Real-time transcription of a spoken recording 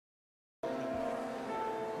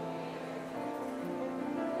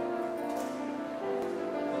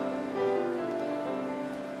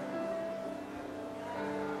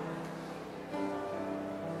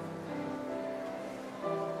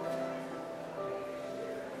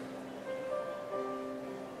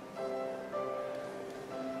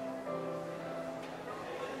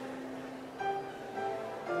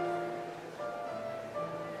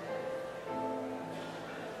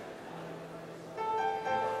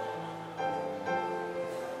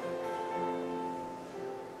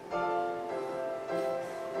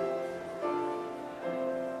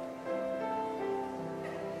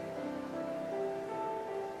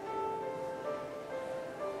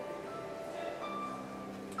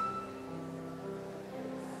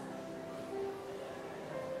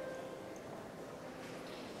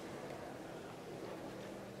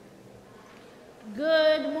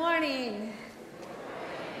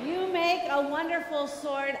a wonderful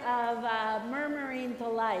sort of murmuring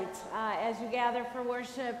delight as you gather for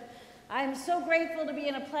worship. I'm so grateful to be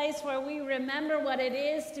in a place where we remember what it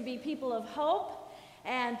is to be people of hope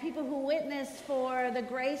and people who witness for the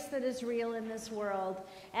grace that is real in this world.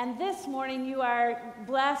 And this morning you are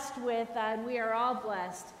blessed with, and we are all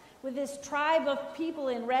blessed, with this tribe of people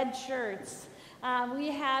in red shirts. We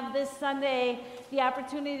have this Sunday the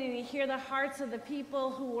opportunity to hear the hearts of the people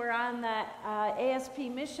who were on the ASP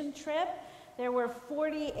mission trip. There were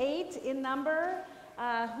 48 in number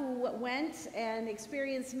who went and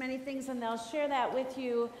experienced many things, and they'll share that with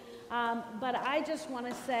you. But I just want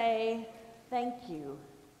to say thank you.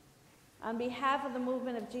 On behalf of the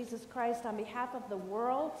movement of Jesus Christ, on behalf of the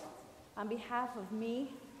world, on behalf of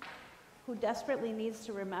me, who desperately needs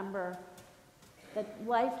to remember that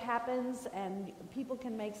life happens and people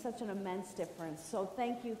can make such an immense difference. So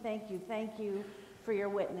thank you, thank you, thank you for your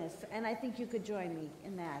witness. And I think you could join me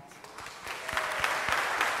in that.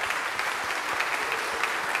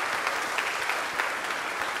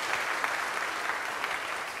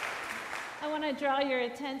 I want to draw your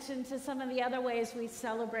attention to some of the other ways we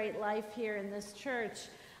celebrate life here in this church.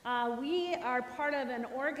 We are part of an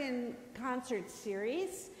organ concert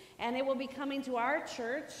series, and it will be coming to our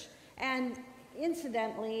church. And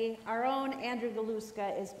incidentally, our own Andrew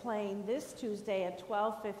Galuska is playing this Tuesday at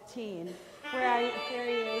 12:15. There he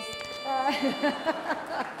is.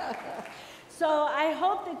 So I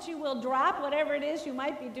hope that you will drop whatever it is you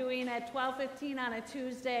might be doing at 12:15 on a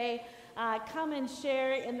Tuesday. Come and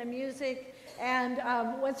share in the music. And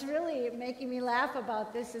what's really making me laugh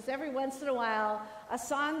about this is every once in a while, a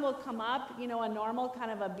song will come up, you know, a normal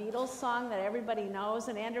kind of a Beatles song that everybody knows,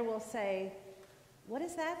 and Andrew will say, "What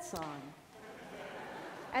is that song?"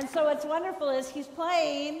 And so what's wonderful is he's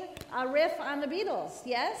playing a riff on the Beatles,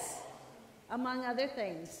 yes? Among other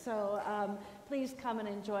things. So please come and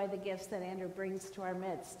enjoy the gifts that Andrew brings to our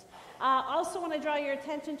midst. Also want to draw your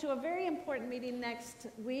attention to a very important meeting next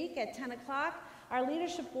week at 10 o'clock. Our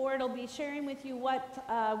leadership board will be sharing with you what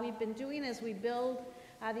we've been doing as we build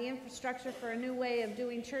the infrastructure for a new way of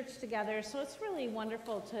doing church together. So it's really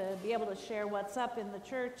wonderful to be able to share what's up in the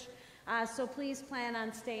church. So please plan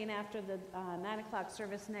on staying after the 9 o'clock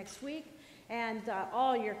service next week, and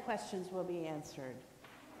all your questions will be answered.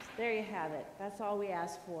 There you have it. That's all we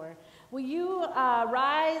ask for. Will you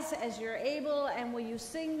rise as you're able, and will you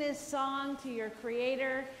sing this song to your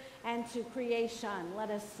Creator and to creation?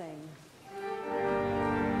 Let us sing.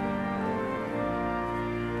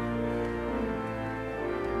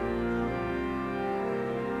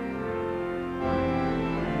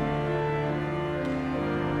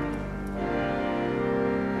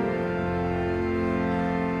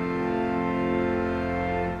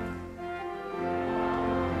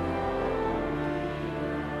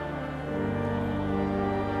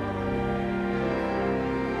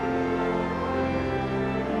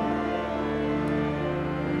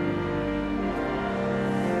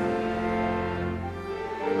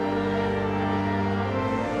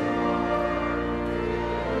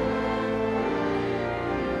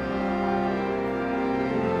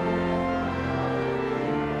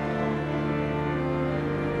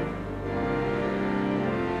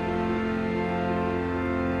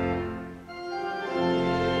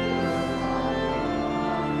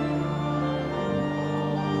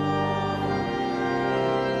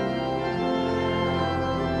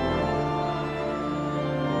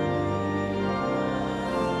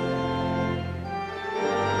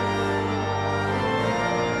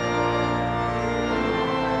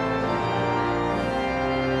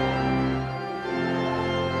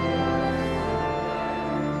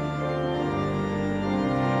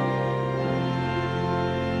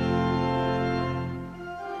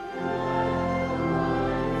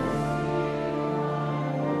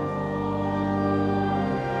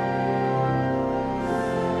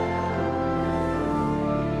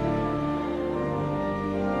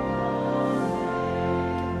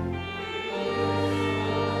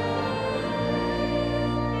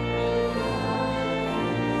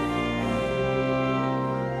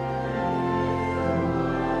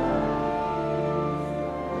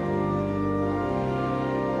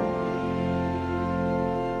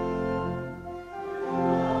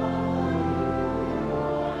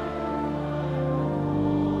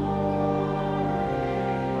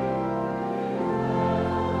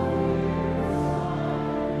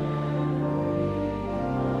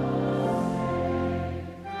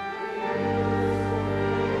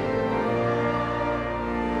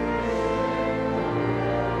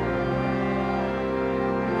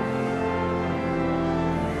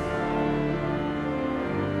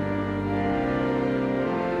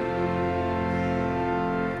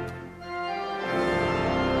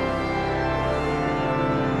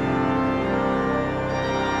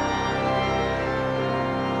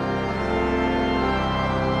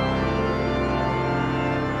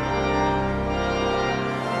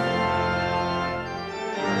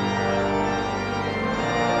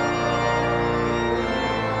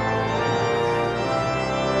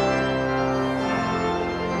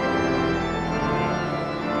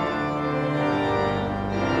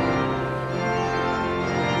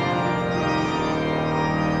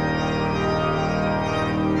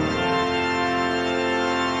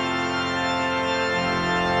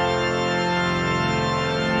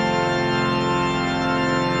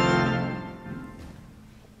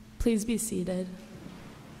 Please be seated.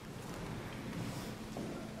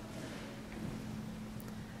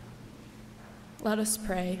 Let us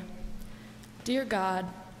pray. Dear God,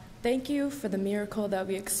 thank you for the miracle that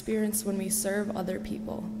we experience when we serve other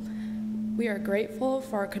people. We are grateful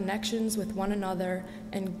for our connections with one another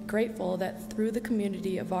and grateful that through the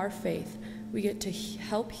community of our faith, we get to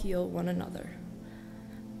help heal one another.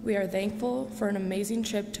 We are thankful for an amazing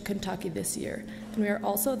trip to Kentucky this year, and we are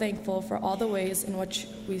also thankful for all the ways in which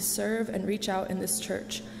we serve and reach out in this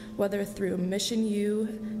church, whether through Mission U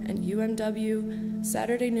and UMW,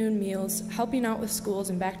 Saturday noon meals, helping out with schools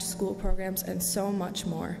and back-to-school programs, and so much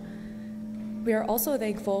more. We are also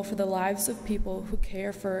thankful for the lives of people who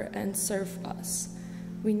care for and serve us.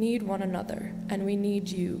 We need one another, and we need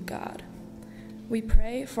you, God. We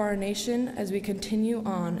pray for our nation as we continue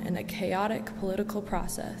on in a chaotic political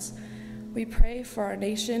process. We pray for our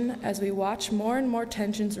nation as we watch more and more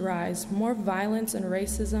tensions rise, more violence and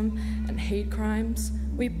racism and hate crimes.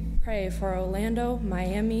 We pray for Orlando,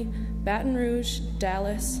 Miami, Baton Rouge,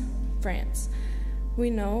 Dallas, France. We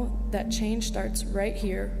know that change starts right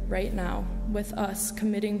here, right now, with us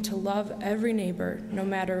committing to love every neighbor, no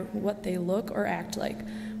matter what they look or act like,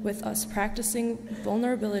 with us practicing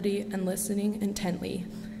vulnerability and listening intently.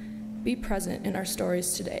 Be present in our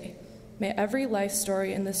stories today. May every life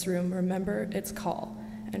story in this room remember its call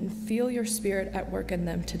and feel your spirit at work in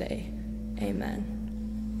them today. Amen.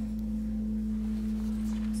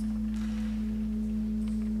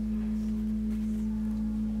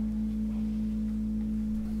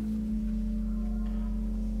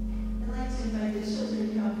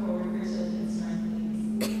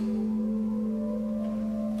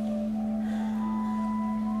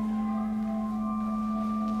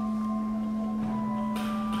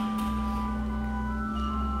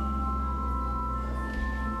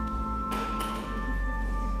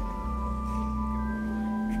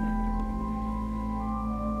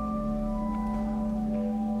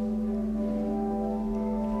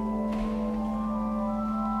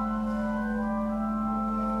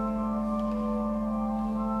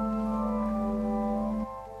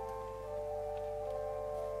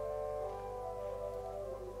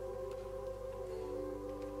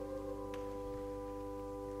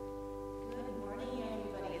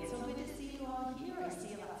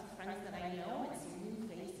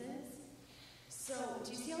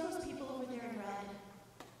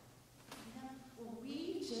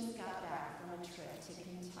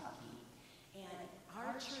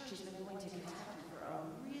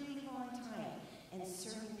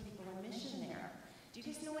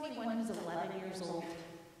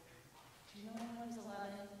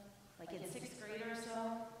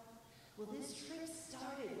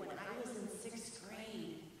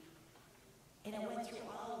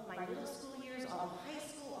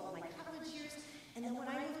 And then when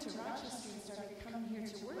I moved to Rochester and started coming here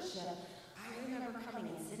to worship, I remember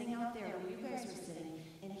coming and sitting out there where you guys were sitting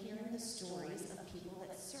and hearing the stories of people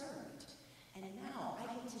that served. And now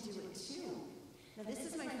I get to do it too. Now this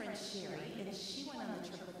is my friend Sherry, and she went on the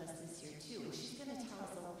trip with us this year too, and she's going to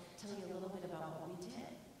tell you a little bit about what we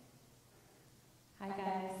did. Hi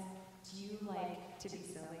guys, do you like to be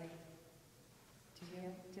silly? Do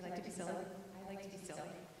you like to be silly? I like to be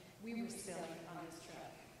silly. We were silly on this trip.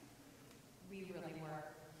 We really were.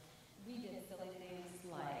 We did silly things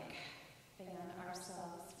like fan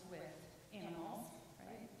ourselves with animals,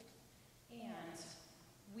 right? And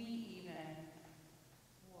we even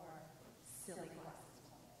wore silly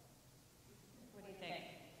glasses. What do you think?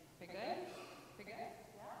 Pretty good? Pretty good?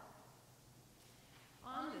 Yeah?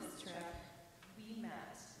 On this trip, we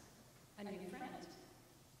met a new friend.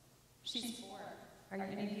 She's 4. Are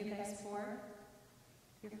any of you guys 4?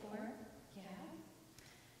 You're 4? Yeah?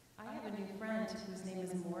 I have a new friend whose name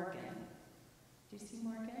is Morgan. Do you see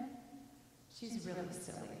Morgan? She's really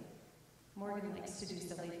silly. Morgan likes to do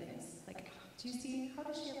silly things. Like, do you see, how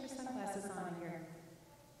does she have her sunglasses on here?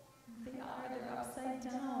 They're upside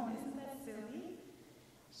down. Isn't that silly?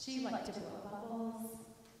 She liked to blow bubbles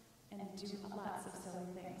and do lots of silly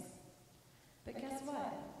things. But guess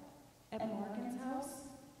what? At Morgan's house,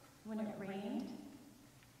 when it rained,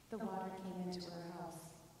 the water came into her house.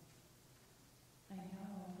 I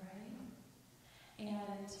know, right?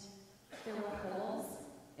 And there were holes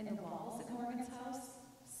in the walls at Morgan's house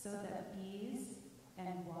so that bees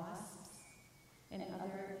and wasps and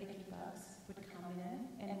other icky bugs would come in,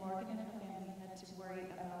 and Morgan and her family had to worry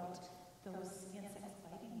about those insects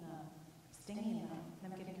biting them, stinging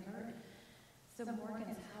them getting hurt. So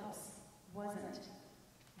Morgan's house wasn't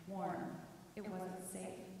warm, it wasn't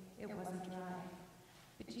safe, it wasn't dry.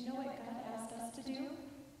 But do you know what God asked us to do?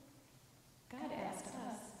 God asked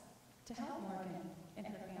us to help Morgan and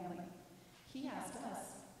her family. he asked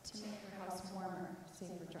us to make her house warmer,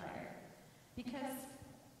 safer, drier. Because,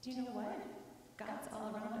 do you know what? God's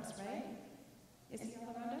all around us, right? Is he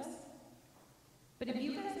all around us? But have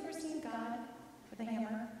you guys ever seen God with a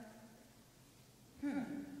hammer?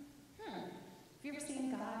 Have you ever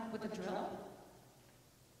seen God with a drill?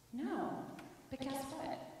 No. But guess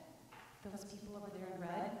what? Those people over there in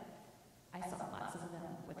red, I saw lots of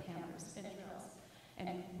them with hammers and drills.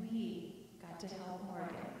 And we got to help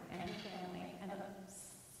Morgan and her family and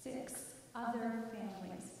 6 other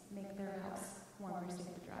families make their house warmer,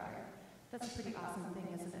 safer, drier. That's a pretty awesome thing,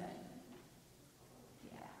 isn't it?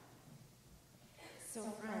 Yeah. So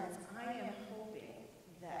friends, I am hoping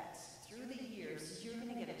that through the years, you're going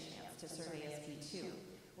to get a chance to serve ASP too.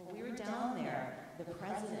 When we were down there, the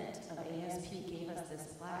president of ASP gave us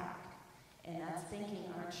this plaque, and that's thanking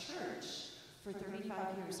our church for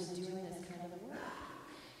 35 years of doing this kind of work.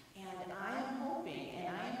 And I am hoping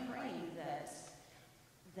and I am praying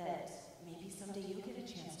that maybe someday you'll get a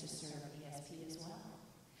chance to serve ASP as well.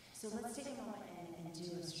 So let's take a moment and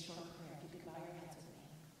do a short prayer. If you could bow your heads with me.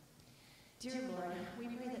 Dear Lord, we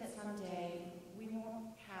pray that someday we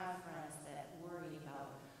won't have friends that worry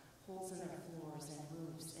about holes in their floors and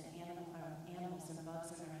roofs and animals and bugs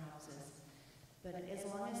in their houses. But as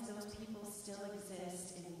long as those people still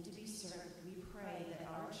exist and need to be served, we pray that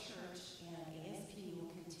our church and ASP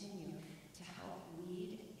will continue to help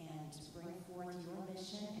lead and bring forth your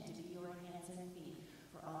mission and to be your hands and feet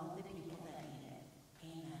for all of the people that need it.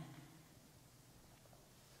 Amen.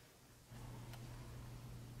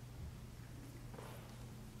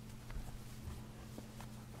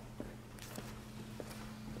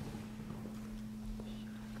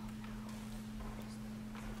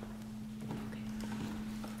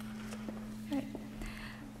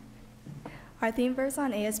 Our theme verse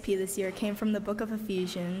on ASP this year came from the book of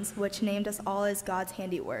Ephesians, which named us all as God's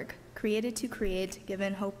handiwork, created to create,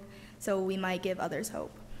 given hope so we might give others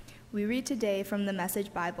hope. We read today from the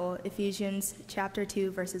Message Bible, Ephesians chapter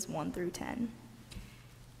 2, verses 1 through 10.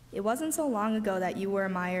 It wasn't so long ago that you were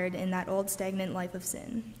mired in that old stagnant life of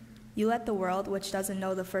sin. You let the world, which doesn't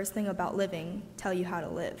know the first thing about living, tell you how to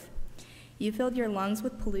live. You filled your lungs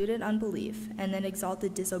with polluted unbelief and then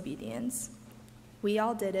exalted disobedience. We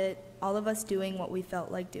all did it, all of us doing what we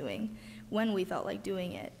felt like doing, when we felt like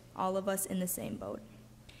doing it, all of us in the same boat.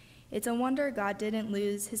 It's a wonder God didn't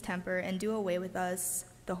lose his temper and do away with us,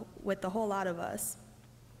 with the whole lot of us.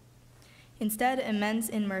 Instead, immense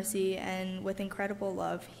in mercy and with incredible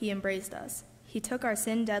love, he embraced us. He took our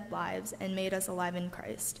sin-dead lives and made us alive in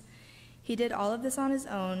Christ. He did all of this on his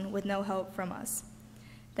own with no help from us.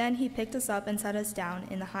 Then he picked us up and set us down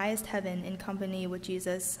in the highest heaven in company with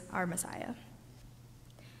Jesus, our Messiah.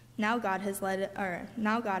 Now God has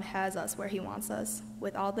us where he wants us,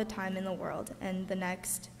 with all the time in the world and the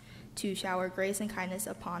next to shower grace and kindness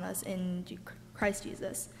upon us in Christ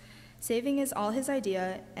Jesus. Saving is all his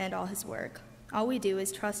idea and all his work. All we do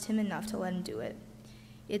is trust him enough to let him do it.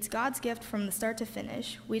 It's God's gift from the start to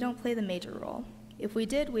finish. We don't play the major role. If we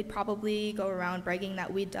did, we'd probably go around bragging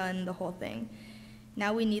that we'd done the whole thing.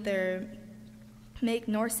 Now we neither make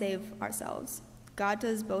nor save ourselves. God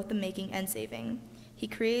does both the making and saving. He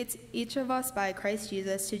creates each of us by Christ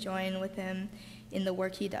Jesus to join with him in the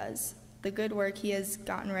work he does, the good work he has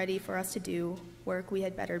gotten ready for us to do, work we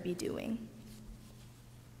had better be doing.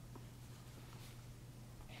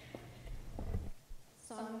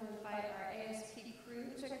 So I'm going to invite our ASP crew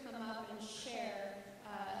to come up and share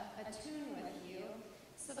a tune with you.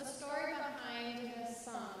 So the story behind this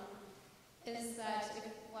song is that, if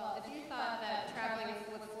you thought that traveling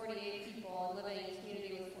with 48 people, living in a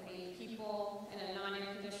community with 48 people in a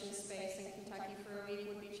non-air-conditioned space in Kentucky for a week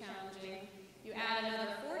would be challenging, you add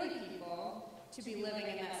another 40 people to be living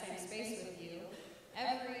in that same space with you.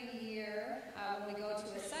 Every year, when we go to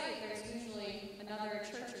a site, there's usually another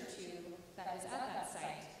church or two that is at that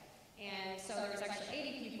site. And so there was actually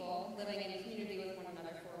 80 people living in a community with one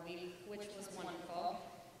another for a week, which was wonderful.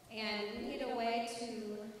 And we need a way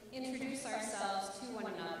to introduce ourselves to one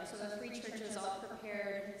another. So the 3 churches all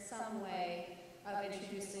prepared some way of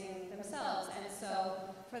introducing themselves. And so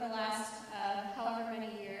for the last however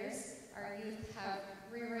many years, our youth have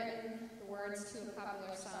rewritten the words to a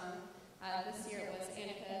popular song. This year it was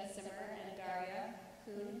Annika Zimmer and Daria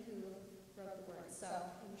Kuhn who wrote the words. So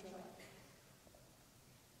enjoy.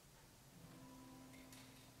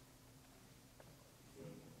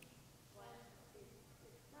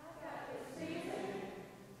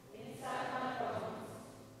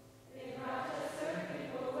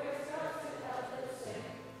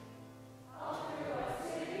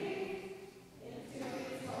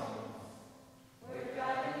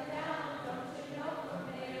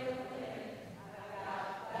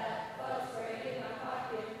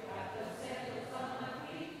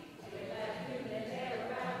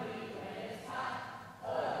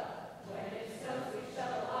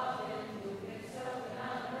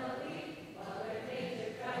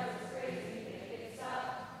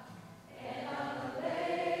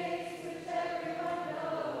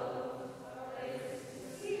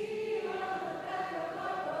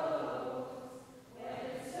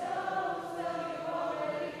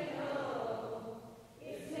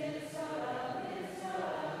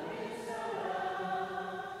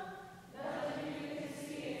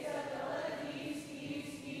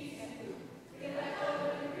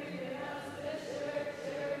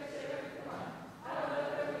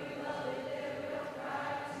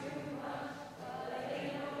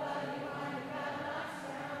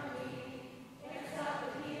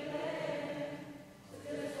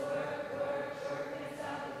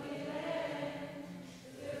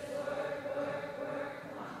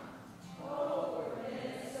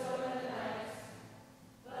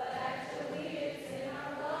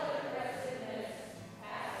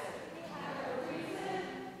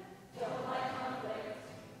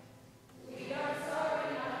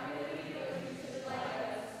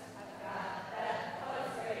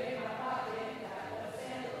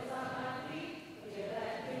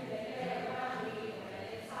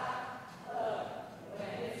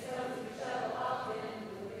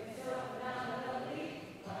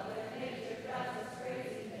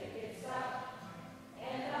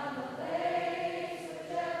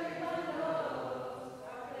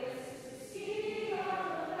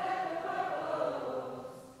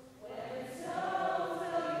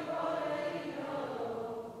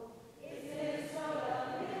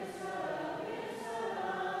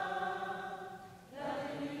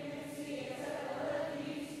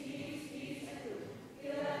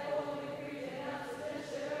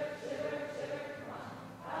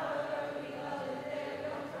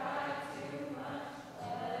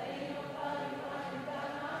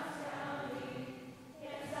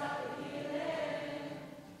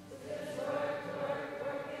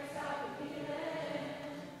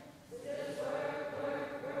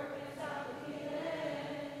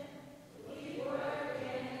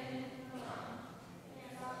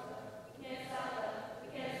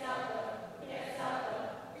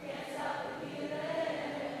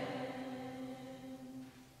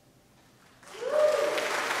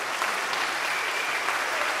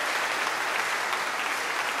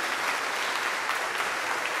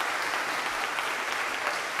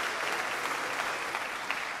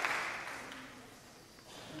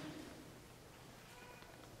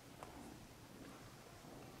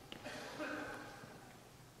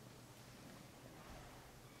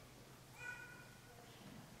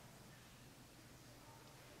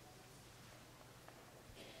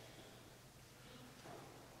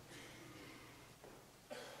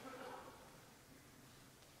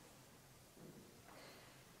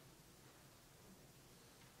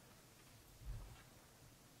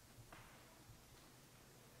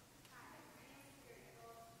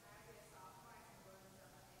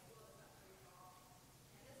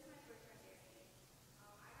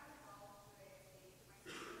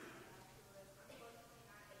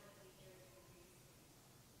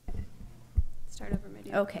 start over, my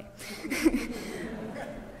dear. Okay.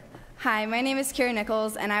 Hi, my name is Kira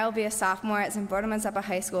Nichols, and I will be a sophomore at St. Bartleman's Upper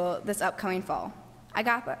High School this upcoming fall.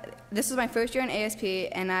 This was my first year in ASP,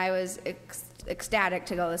 and I was ecstatic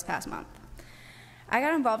to go this past month. I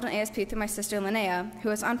got involved in ASP through my sister Linnea, who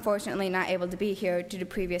was unfortunately not able to be here due to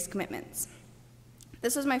previous commitments.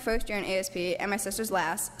 This was my first year in ASP and my sister's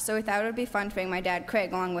last, so we thought it would be fun to bring my dad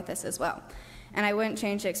Craig along with us as well, and I wouldn't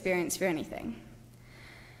change the experience for anything.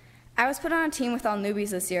 I was put on a team with all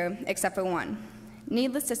newbies this year, except for one.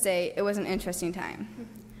 Needless to say, it was an interesting time.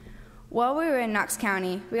 While we were in Knox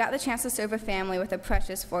County, we got the chance to serve a family with a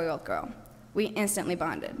precious 4-year-old girl. We instantly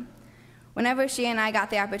bonded. Whenever she and I got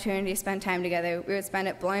the opportunity to spend time together, we would spend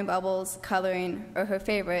it blowing bubbles, coloring, or her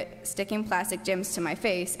favorite, sticking plastic gems to my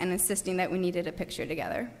face and insisting that we needed a picture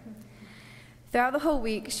together. Throughout the whole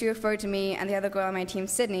week, she referred to me and the other girl on my team,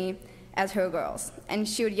 Sydney, as her girls, and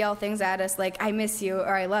she would yell things at us like, "I miss you,"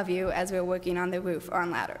 or "I love you," as we were working on the roof or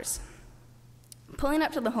on ladders. Pulling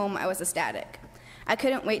up to the home, I was ecstatic. I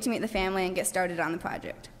couldn't wait to meet the family and get started on the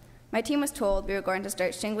project. My team was told we were going to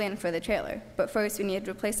start shingling for the trailer, but first we needed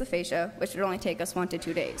to replace the fascia, which would only take us 1 to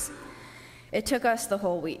 2 days. It took us the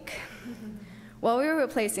whole week. While we were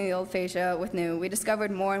replacing the old fascia with new, we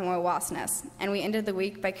discovered more and more wasp nests, and we ended the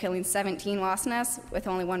week by killing 17 wasp nests, with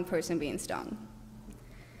only 1 person being stung.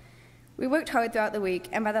 We worked hard throughout the week,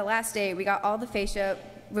 and by the last day, we got all the fascia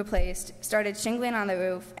replaced, started shingling on the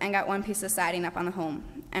roof, and got 1 piece of siding up on the home,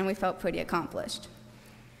 and we felt pretty accomplished.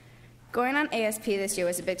 Going on ASP this year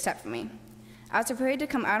was a big step for me. I was afraid to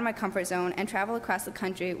come out of my comfort zone and travel across the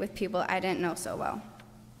country with people I didn't know so well.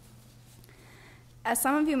 As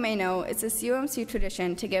some of you may know, it's a COMC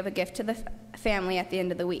tradition to give a gift to the family at the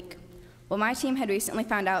end of the week. Well, my team had recently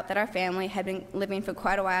found out that our family had been living for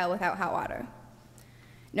quite a while without hot water.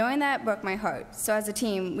 Knowing that broke my heart, so as a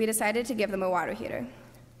team, we decided to give them a water heater.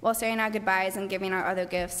 While saying our goodbyes and giving our other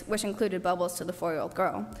gifts, which included bubbles to the 4-year-old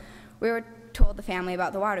girl, we were told the family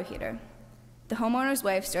about the water heater. The homeowner's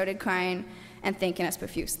wife started crying and thanking us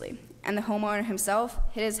profusely, and the homeowner himself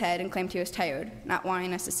hit his head and claimed he was tired, not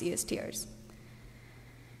wanting us to see his tears.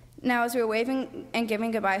 Now, as we were waving and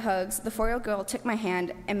giving goodbye hugs, the 4-year-old girl took my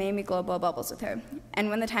hand and made me blow bubbles with her, and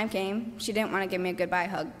when the time came, she didn't want to give me a goodbye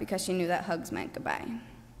hug because she knew that hugs meant goodbye.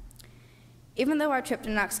 Even though our trip to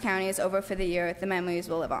Knox County is over for the year, the memories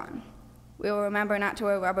will live on. We will remember not to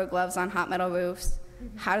wear rubber gloves on hot metal roofs,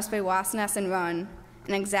 how to spray wasp nests and run,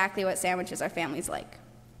 and exactly what sandwiches our families like.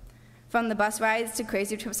 From the bus rides to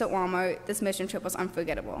crazy trips at Walmart, this mission trip was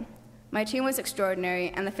unforgettable. My team was extraordinary,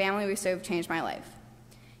 and the family we served changed my life.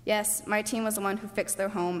 Yes, my team was the one who fixed their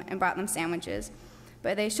home and brought them sandwiches,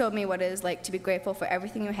 but they showed me what it is like to be grateful for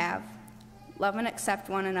everything you have, love and accept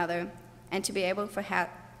one another, and to be able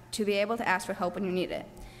to ask for help when you need it.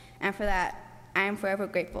 And for that, I am forever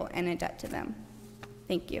grateful and in debt to them.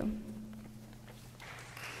 Thank you.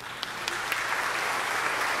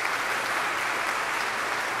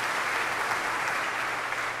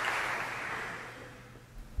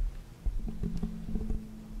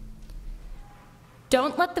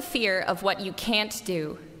 Don't let the fear of what you can't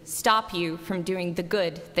do stop you from doing the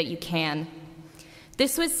good that you can.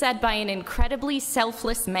 This was said by an incredibly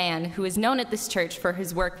selfless man who is known at this church for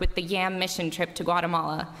his work with the YAM mission trip to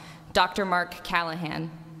Guatemala, Dr. Mark Callahan.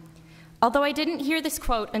 Although I didn't hear this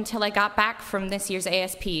quote until I got back from this year's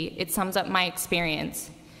ASP, it sums up my experience.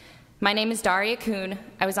 My name is Daria Kuhn.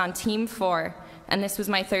 I was on Team 4, and this was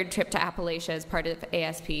my 3rd trip to Appalachia as part of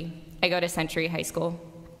ASP. I go to Century High School.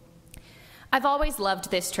 I've always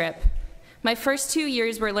loved this trip. My first 2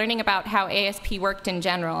 years were learning about how ASP worked in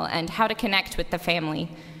general and how to connect with the family.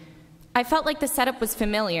 I felt like the setup was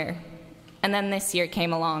familiar, and then this year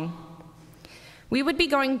came along. We would be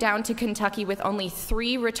going down to Kentucky with only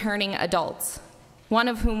 3 returning adults, one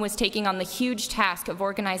of whom was taking on the huge task of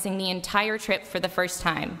organizing the entire trip for the first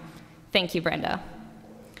time. Thank you, Brenda.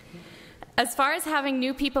 As far as having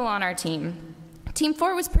new people on our team, Team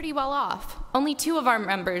 4 was pretty well off. Only 2 of our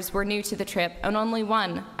members were new to the trip, and only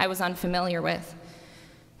 1 I was unfamiliar with.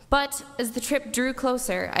 But as the trip drew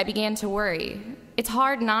closer, I began to worry. It's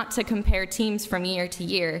hard not to compare teams from year to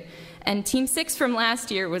year, and Team 6 from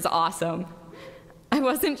last year was awesome. I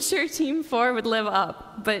wasn't sure Team 4 would live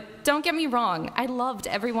up, but don't get me wrong, I loved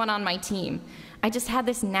everyone on my team. I just had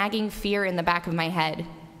this nagging fear in the back of my head.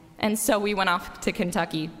 And so we went off to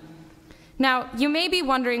Kentucky. Now, you may be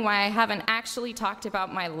wondering why I haven't actually talked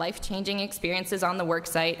about my life-changing experiences on the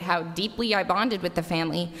worksite, how deeply I bonded with the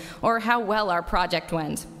family, or how well our project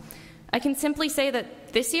went. I can simply say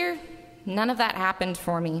that this year, none of that happened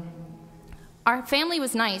for me. Our family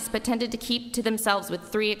was nice, but tended to keep to themselves with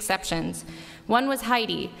 3 exceptions. One was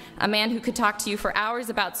Heidi, a man who could talk to you for hours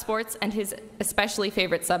about sports and his especially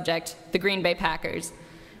favorite subject, the Green Bay Packers.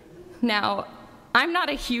 Now, I'm not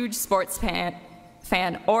a huge sports fan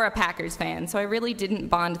or a Packers fan, so I really didn't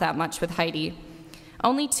bond that much with Heidi.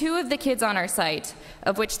 Only 2 of the kids on our site,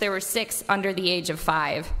 of which there were 6 under the age of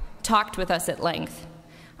 5, talked with us at length.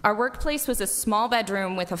 Our workplace was a small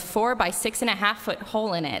bedroom with a 4 by 6.5 foot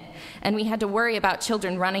hole in it, and we had to worry about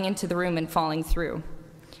children running into the room and falling through.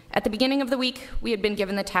 At the beginning of the week, we had been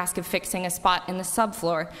given the task of fixing a spot in the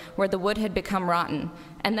subfloor where the wood had become rotten,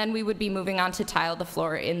 and then we would be moving on to tile the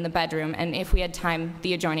floor in the bedroom, and if we had time,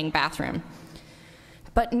 the adjoining bathroom.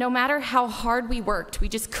 But no matter how hard we worked, we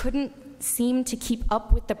just couldn't seem to keep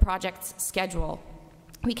up with the project's schedule.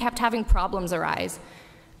 We kept having problems arise.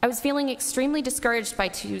 I was feeling extremely discouraged by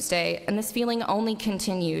Tuesday, and this feeling only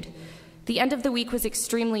continued. The end of the week was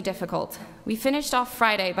extremely difficult. We finished off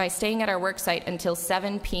Friday by staying at our work site until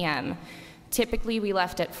 7 p.m. Typically, we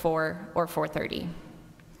left at 4 or 4:30.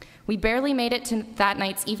 We barely made it to that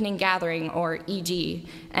night's evening gathering, or EG,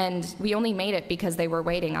 and we only made it because they were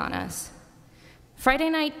waiting on us. Friday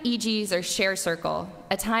night EGs are share circle,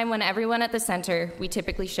 a time when everyone at the center, we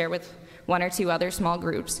typically share with 1 or 2 other small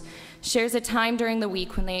groups, shares a time during the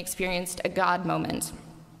week when they experienced a God moment.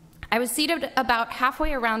 I was seated about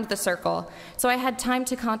halfway around the circle, so I had time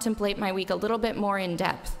to contemplate my week a little bit more in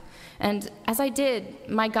depth. And as I did,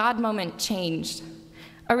 my God moment changed.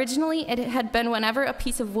 Originally, it had been whenever a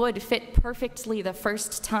piece of wood fit perfectly the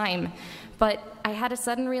first time, but I had a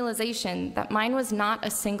sudden realization that mine was not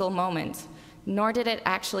a single moment, nor did it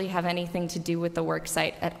actually have anything to do with the work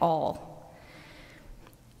site at all.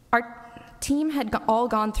 Our team had all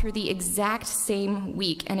gone through the exact same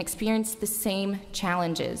week and experienced the same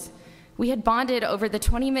challenges. We had bonded over the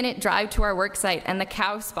 20-minute drive to our work site and the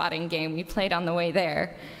cow spotting game we played on the way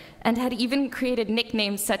there, and had even created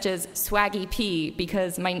nicknames such as Swaggy P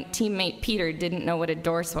because my teammate Peter didn't know what a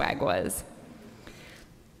door swag was.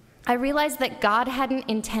 I realized that God hadn't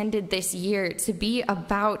intended this year to be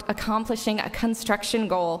about accomplishing a construction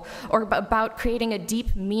goal or about creating a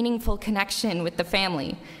deep, meaningful connection with the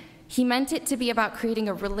family. He meant it to be about creating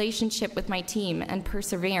a relationship with my team and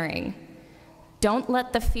persevering. Don't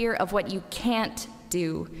let the fear of what you can't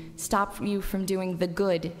do stop you from doing the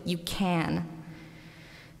good you can.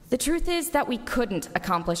 The truth is that we couldn't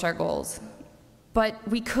accomplish our goals, but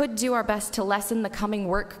we could do our best to lessen the coming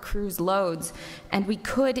work crew's loads, and we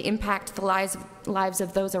could impact the lives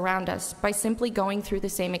of those around us by simply going through the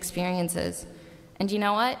same experiences. And you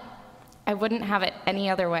know what? I wouldn't have it any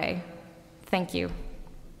other way. Thank you.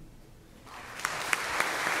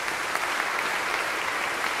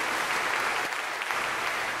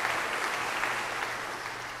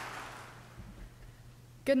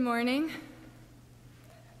 Good morning.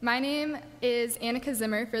 My name is Annika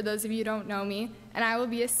Zimmer, for those of you who don't know me, and I will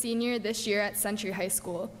be a senior this year at Century High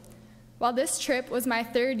School. While this trip was my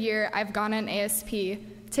 3rd year I've gone on ASP,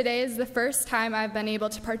 today is the first time I've been able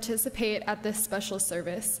to participate at this special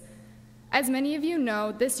service. As many of you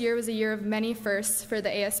know, this year was a year of many firsts for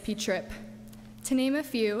the ASP trip. To name a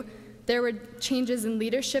few, there were changes in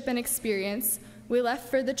leadership and experience. We left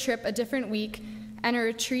for the trip a different week, and our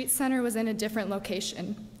retreat center was in a different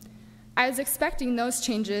location. I was expecting those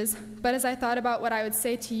changes, but as I thought about what I would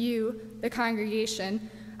say to you, the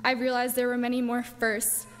congregation, I realized there were many more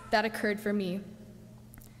firsts that occurred for me.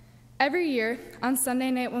 Every year, on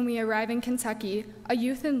Sunday night when we arrive in Kentucky, a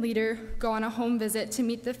youth and leader go on a home visit to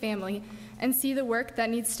meet the family and see the work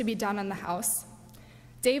that needs to be done in the house.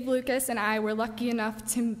 Dave Lucas and I were lucky enough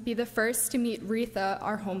to be the first to meet Retha,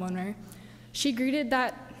 our homeowner. She greeted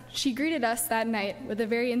us that night with a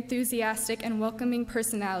very enthusiastic and welcoming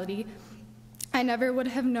personality. I never would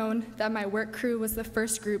have known that my work crew was the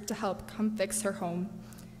first group to help come fix her home.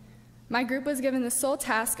 My group was given the sole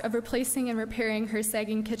task of replacing and repairing her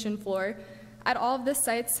sagging kitchen floor. At all of the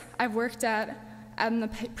sites I've worked at in the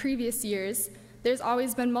previous years, there's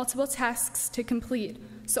always been multiple tasks to complete,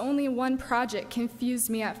 so only one project confused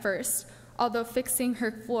me at first, although fixing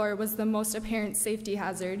her floor was the most apparent safety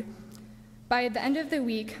hazard. By the end of the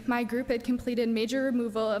week, my group had completed major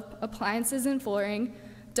removal of appliances and flooring,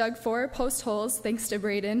 dug 4 post holes, thanks to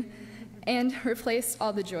Braden, and replaced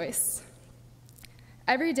all the joists.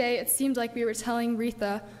 Every day, it seemed like we were telling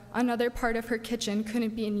Retha another part of her kitchen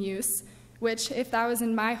couldn't be in use, which, if that was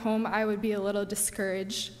in my home, I would be a little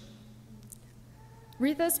discouraged.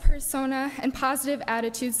 Retha's persona and positive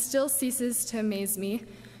attitude still ceases to amaze me.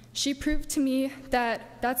 She proved to me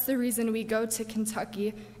that that's the reason we go to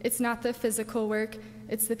Kentucky. It's not the physical work,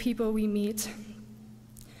 it's the people we meet.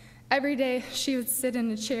 Every day, she would sit in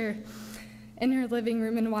a chair in her living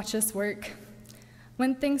room and watch us work.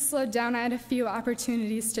 When things slowed down, I had a few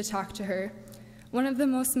opportunities to talk to her. One of the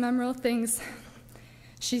most memorable things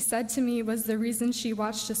she said to me was the reason she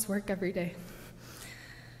watched us work every day.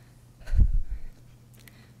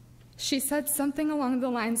 She said something along the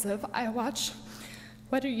lines of, I watch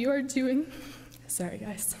what you are doing. Sorry,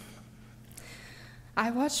 guys.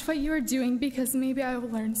 I watch what you are doing because maybe I will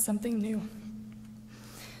learn something new.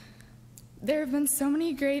 There have been so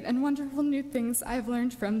many great and wonderful new things I've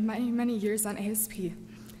learned from my many years on ASP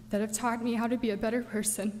that have taught me how to be a better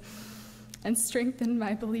person and strengthened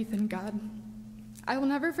my belief in God. I will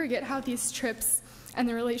never forget how these trips and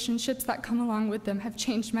the relationships that come along with them have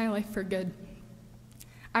changed my life for good.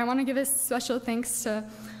 I want to give a special thanks to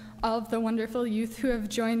all of the wonderful youth who have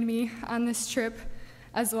joined me on this trip,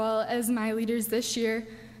 as well as my leaders this year,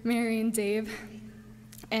 Mary and Dave,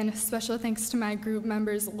 and special thanks to my group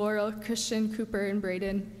members, Laurel, Christian, Cooper, and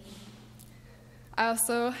Braden. I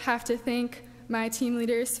also have to thank my team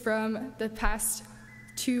leaders from the past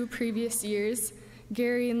 2 previous years,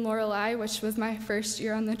 Gary and Lorelei, which was my first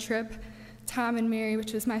year on the trip, Tom and Mary,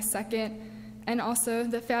 which was my second, and also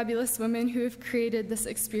the fabulous women who have created this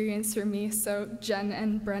experience for me, so Jen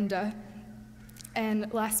and Brenda.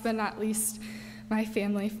 And last but not least, my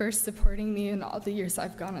family for supporting me in all the years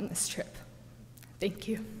I've gone on this trip. Thank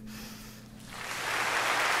you.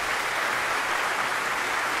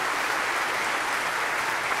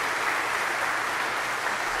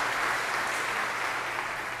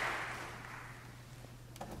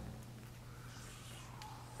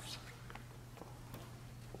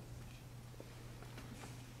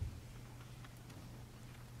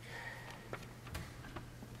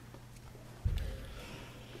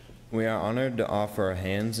 We are honored to offer our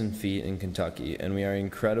hands and feet in Kentucky, and we are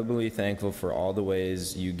incredibly thankful for all the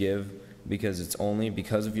ways you give, because it's only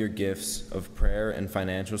because of your gifts of prayer and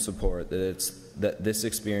financial support that this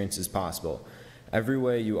experience is possible. Every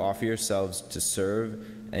way you offer yourselves to serve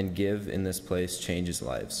and give in this place changes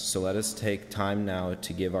lives. So let us take time now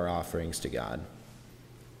to give our offerings to God.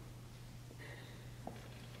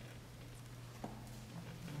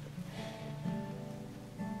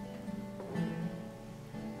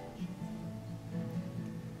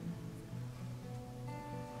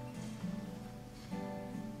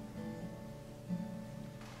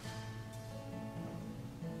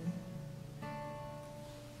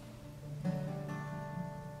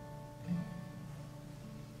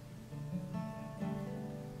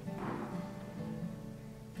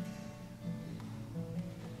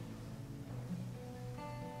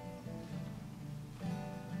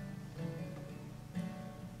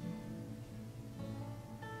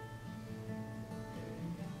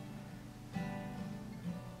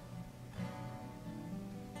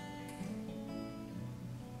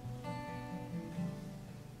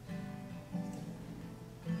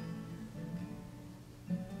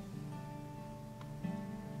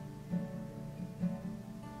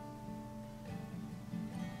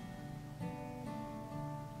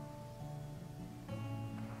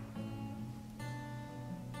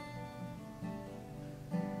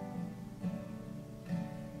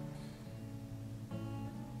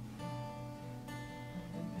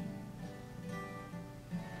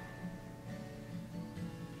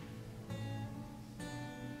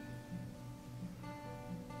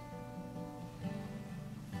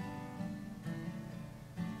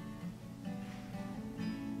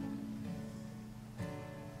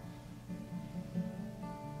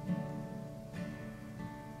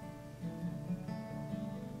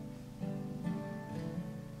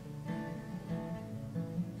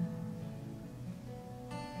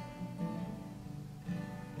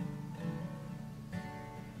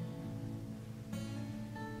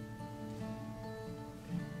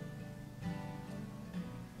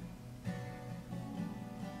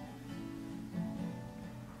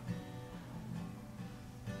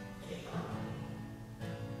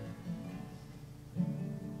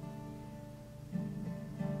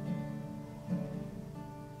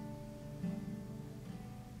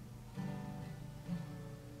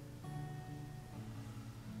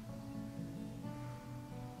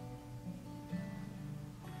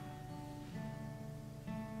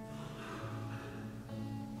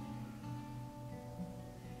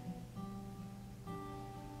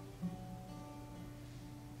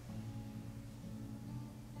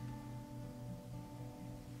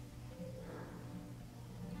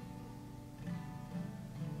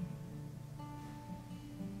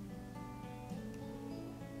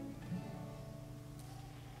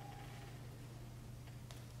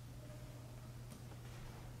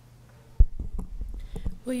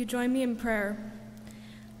 Will you join me in prayer?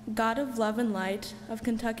 God of love and light, of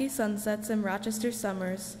Kentucky sunsets and Rochester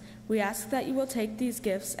summers, we ask that you will take these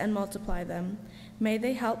gifts and multiply them. May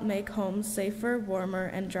they help make homes safer, warmer,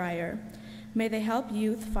 and drier. May they help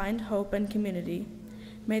youth find hope and community.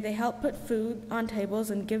 May they help put food on tables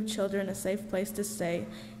and give children a safe place to stay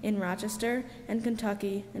in Rochester and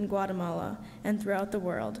Kentucky and Guatemala and throughout the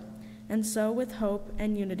world. And so with hope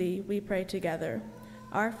and unity we pray together.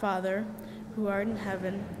 Our Father, who art in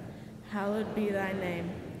heaven, hallowed be thy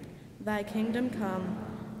name. Thy kingdom come,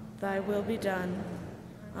 thy will be done,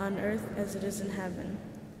 on earth as it is in heaven.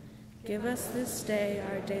 Give us this day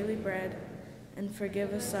our daily bread, and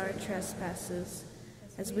forgive us our trespasses,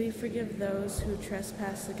 as we forgive those who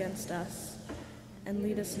trespass against us. And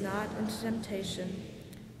lead us not into temptation,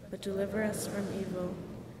 but deliver us from evil.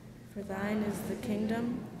 For thine is the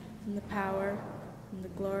kingdom, and the power, and the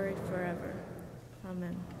glory forever.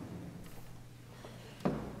 Amen.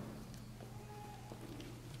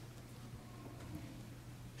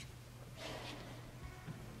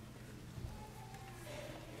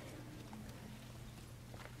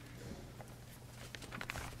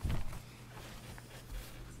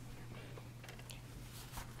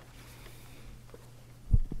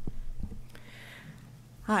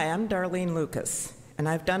 Hi, I'm Darlene Lucas, and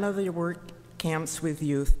I've done other work camps with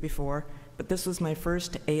youth before, but this was my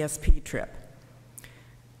first ASP trip.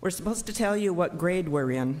 We're supposed to tell you what grade we're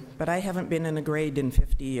in, but I haven't been in a grade in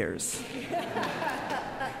 50 years.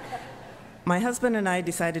 My husband and I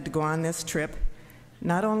decided to go on this trip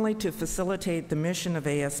not only to facilitate the mission of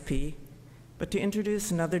ASP, but to introduce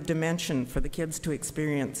another dimension for the kids to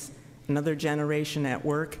experience, another generation at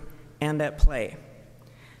work and at play.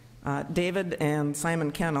 David and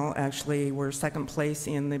Simon Kennel actually were second place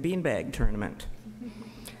in the beanbag tournament.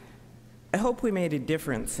 I hope we made a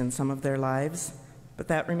difference in some of their lives, but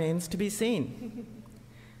that remains to be seen.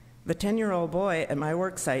 The 10-year-old boy at my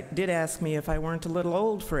work site did ask me if I weren't a little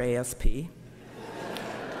old for ASP.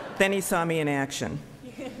 Then he saw me in action.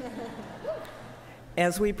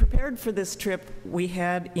 As we prepared for this trip, we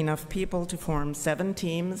had enough people to form 7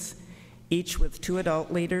 teams, each with 2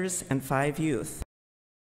 adult leaders and 5 youth.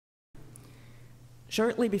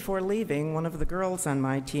 Shortly before leaving, one of the girls on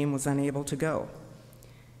my team was unable to go.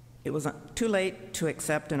 It was too late to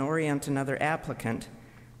accept and orient another applicant,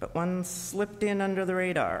 but one slipped in under the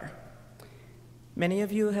radar. Many of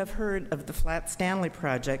you have heard of the Flat Stanley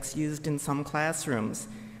projects used in some classrooms,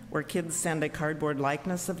 where kids send a cardboard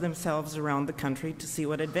likeness of themselves around the country to see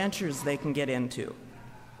what adventures they can get into.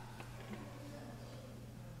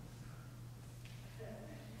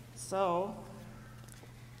 So,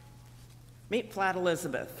 meet Flat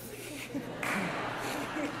Elizabeth.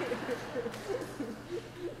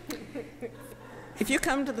 If you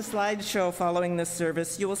come to the slideshow following this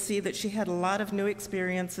service, you will see that she had a lot of new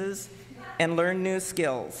experiences and learned new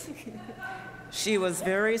skills. She was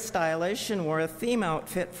very stylish and wore a theme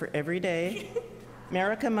outfit for every day: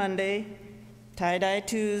 America Monday, Tie-Dye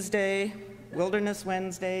Tuesday, Wilderness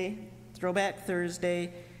Wednesday, Throwback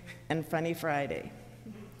Thursday, and Funny Friday.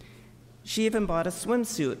 She even bought a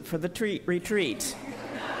swimsuit for the retreat.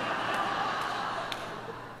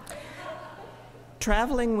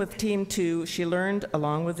 Traveling with Team 2, she learned,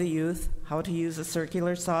 along with the youth, how to use a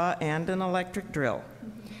circular saw and an electric drill,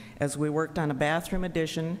 as we worked on a bathroom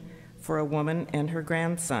addition for a woman and her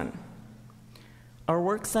grandson. Our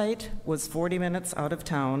work site was 40 minutes out of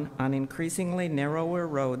town on increasingly narrower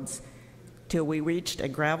roads till we reached a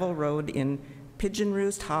gravel road in Pigeon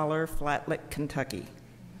Roost Holler, Flatlick, Kentucky.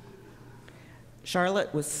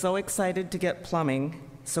 Charlotte was so excited to get plumbing,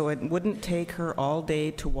 so it wouldn't take her all day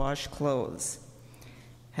to wash clothes.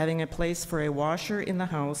 Having a place for a washer in the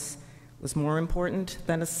house was more important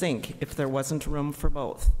than a sink if there wasn't room for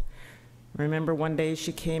both. Remember one day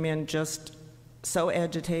she came in just so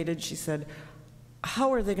agitated, she said,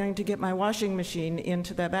 "How are they going to get my washing machine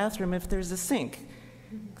into that bathroom if there's a sink?"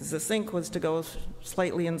 Because the sink was to go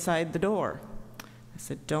slightly inside the door. I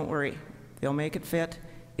said, "Don't worry, they'll make it fit,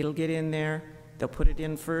 it'll get in there. They'll put it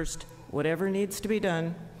in first. Whatever needs to be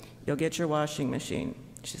done, you'll get your washing machine."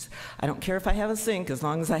 She says, "I don't care if I have a sink as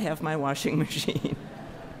long as I have my washing machine."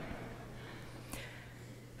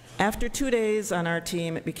 After 2 days on our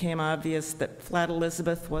team, it became obvious that Flat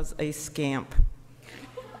Elizabeth was a scamp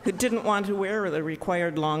who didn't want to wear the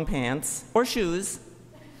required long pants or shoes.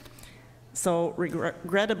 So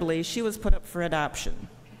regrettably, she was put up for adoption.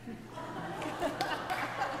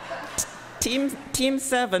 Team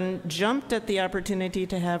 7 jumped at the opportunity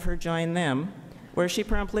to have her join them, where she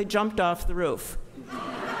promptly jumped off the roof.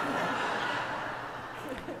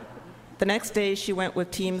 The next day, she went with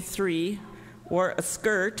Team 3, wore a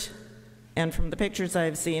skirt, and from the pictures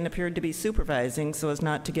I've seen, appeared to be supervising so as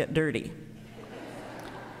not to get dirty.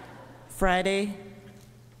 Friday,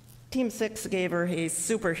 Team 6 gave her a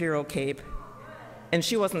superhero cape, and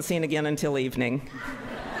she wasn't seen again until evening.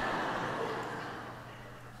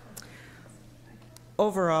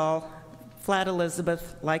 Overall, Flat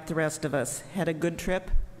Elizabeth, like the rest of us, had a good trip,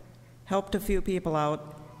 helped a few people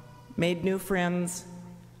out, made new friends,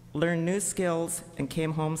 learned new skills, and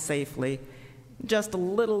came home safely. Just a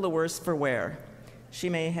little the worse for wear. She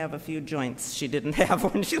may have a few joints she didn't have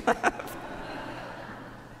when she left.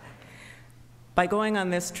 By going on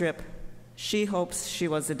this trip, she hopes she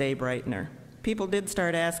was a day brightener. People did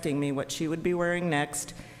start asking me what she would be wearing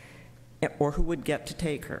next, or who would get to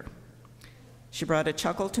take her. She brought a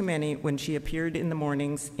chuckle to many when she appeared in the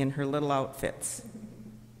mornings in her little outfits.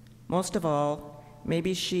 Most of all,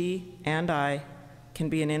 maybe she and I can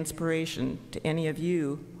be an inspiration to any of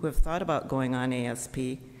you who have thought about going on ASP,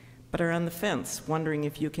 but are on the fence wondering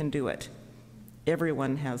if you can do it.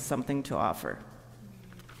 Everyone has something to offer.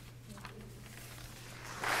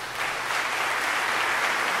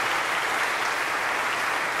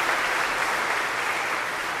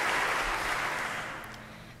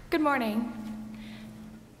 Good morning.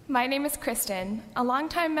 My name is Kristen, a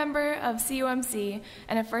longtime member of CUMC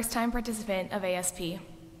and a first-time participant of ASP.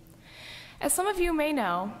 As some of you may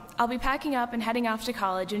know, I'll be packing up and heading off to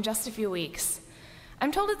college in just a few weeks.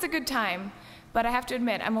 I'm told it's a good time, but I have to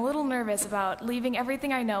admit I'm a little nervous about leaving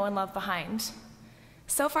everything I know and love behind.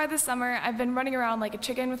 So far this summer, I've been running around like a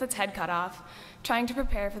chicken with its head cut off, trying to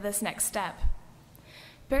prepare for this next step,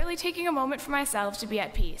 barely taking a moment for myself to be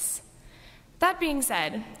at peace. That being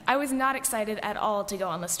said, I was not excited at all to go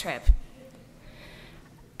on this trip.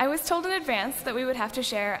 I was told in advance that we would have to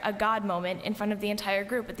share a God moment in front of the entire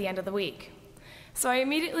group at the end of the week. So I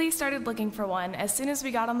immediately started looking for one as soon as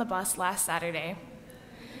we got on the bus last Saturday.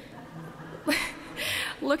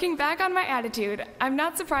 Looking back on my attitude, I'm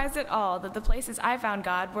not surprised at all that the places I found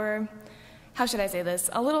God were, how should I say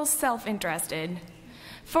this, a little self-interested.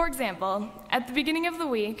 For example, at the beginning of the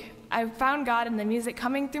week, I found God in the music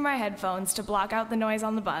coming through my headphones to block out the noise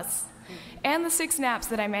on the bus, and the 6 naps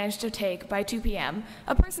that I managed to take by 2 p.m.,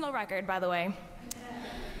 a personal record, by the way.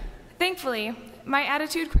 Thankfully, my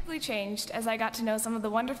attitude quickly changed as I got to know some of the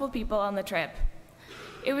wonderful people on the trip.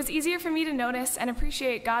 It was easier for me to notice and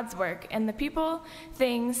appreciate God's work in the people,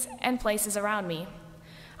 things, and places around me.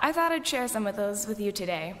 I thought I'd share some of those with you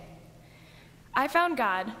today. I found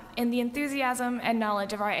God in the enthusiasm and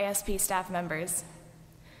knowledge of our ASP staff members.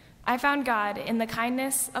 I found God in the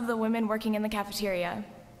kindness of the women working in the cafeteria.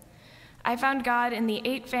 I found God in the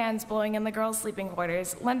 8 fans blowing in the girls' sleeping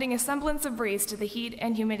quarters, lending a semblance of breeze to the heat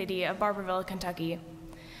and humidity of Barberville, Kentucky.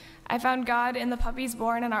 I found God in the puppies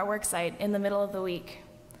born on our worksite in the middle of the week.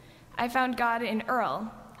 I found God in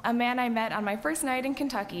Earl, a man I met on my first night in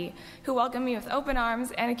Kentucky who welcomed me with open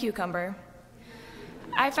arms and a cucumber.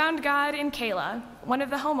 I found God in Kayla, one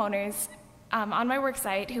of the homeowners on my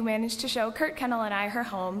worksite who managed to show Kurt Kennel and I her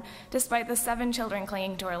home despite the 7 children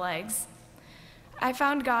clinging to her legs. I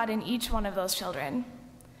found God in each one of those children.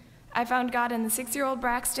 I found God in the 6-year-old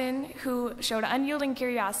Braxton who showed unyielding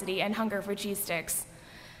curiosity and hunger for cheese sticks.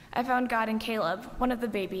 I found God in Caleb, one of the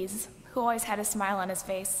babies, who always had a smile on his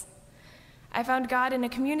face. I found God in a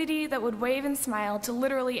community that would wave and smile to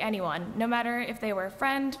literally anyone, no matter if they were a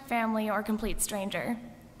friend, family, or complete stranger.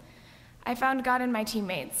 I found God in my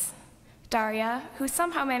teammates. Daria, who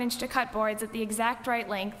somehow managed to cut boards at the exact right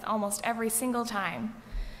length almost every single time.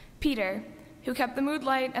 Peter, who kept the mood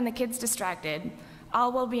light and the kids distracted,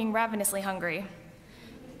 all while being ravenously hungry.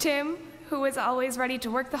 Tim, who was always ready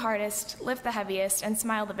to work the hardest, lift the heaviest, and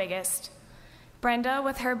smile the biggest. Brenda,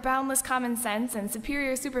 with her boundless common sense and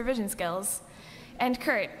superior supervision skills. And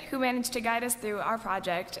Kurt, who managed to guide us through our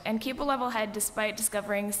project and keep a level head despite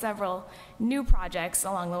discovering several new projects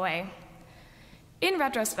along the way. In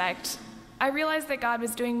retrospect, I realized that God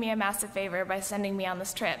was doing me a massive favor by sending me on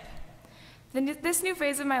this trip. This new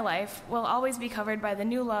phase of my life will always be covered by the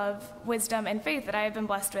new love, wisdom, and faith that I have been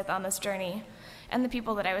blessed with on this journey, and the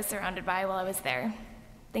people that I was surrounded by while I was there.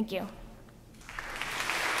 Thank you.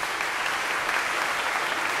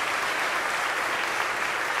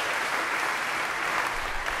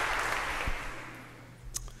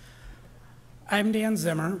 I'm Dan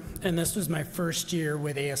Zimmer, and this was my first year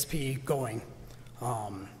with ASP going.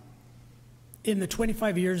 In the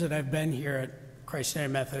 25 years that I've been here at Christ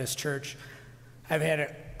United Methodist Church, I've had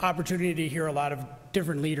an opportunity to hear a lot of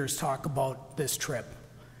different leaders talk about this trip.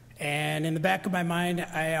 And in the back of my mind,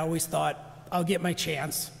 I always thought, I'll get my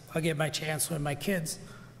chance. I'll get my chance when my kids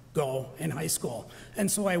go in high school.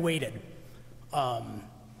 And so I waited.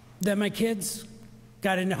 Then my kids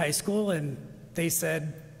got into high school and they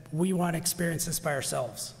said, we want to experience this by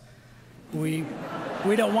ourselves. We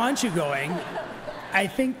don't want you going. I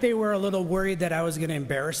think they were a little worried that I was going to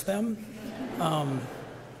embarrass them.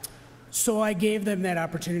 So I gave them that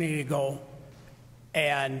opportunity to go.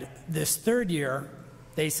 And this third year,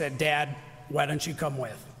 they said, Dad, why don't you come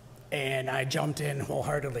with? And I jumped in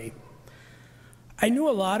wholeheartedly. I knew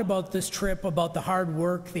a lot about this trip, about the hard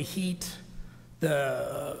work, the heat.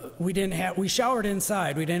 We showered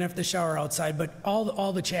inside. We didn't have to shower outside, but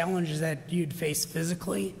all the challenges that you'd face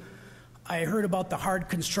physically. I heard about the hard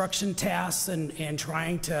construction tasks and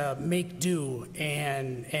trying to make do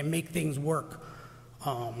and make things work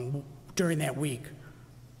during that week.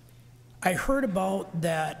 I heard about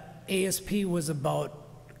that ASP was about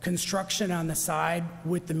construction on the side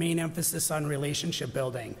with the main emphasis on relationship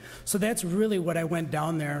building. So that's really what I went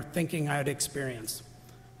down there thinking I'd experience.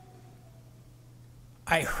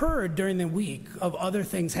 I heard during the week of other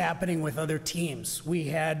things happening with other teams. We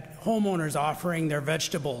had homeowners offering their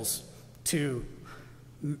vegetables to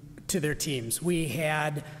their teams. We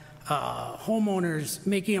had homeowners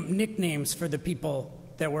making up nicknames for the people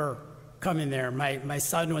that were coming there. My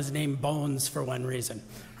son was named Bones for one reason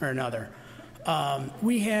or another.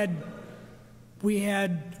 We had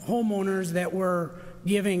homeowners that were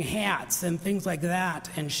giving hats and things like that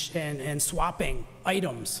and swapping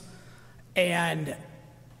items. And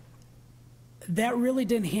that really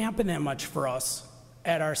didn't happen that much for us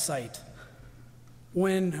at our site.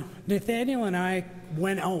 When Nathaniel and I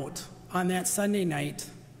went out on that Sunday night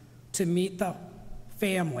to meet the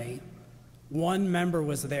family, one member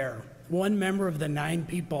was there, one member of the 9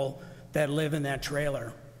 people that live in that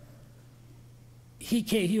trailer.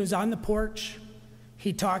 He was on the porch,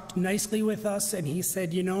 he talked nicely with us, and he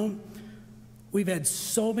said, you know, we've had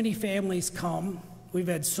so many families come, we've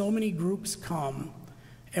had so many groups come,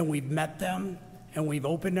 and we've met them, and we've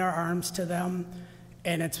opened our arms to them,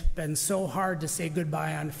 and it's been so hard to say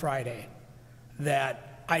goodbye on Friday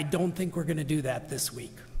that I don't think we're going to do that this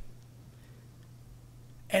week.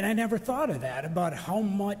 And I never thought of that, about how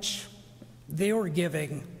much they were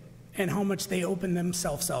giving and how much they opened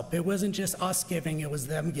themselves up. It wasn't just us giving, it was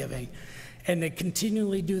them giving. And they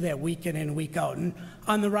continually do that week in and week out. And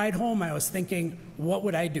on the ride home, I was thinking, what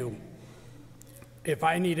would I do if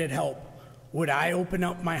I needed help? Would I open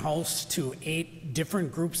up my house to 8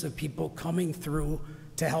 different groups of people coming through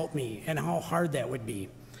to help me, and how hard that would be?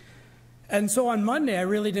 And so on Monday, I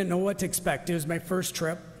really didn't know what to expect. It was my first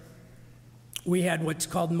trip. We had what's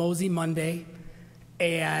called Mosey Monday,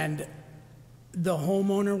 and the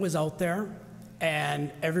homeowner was out there,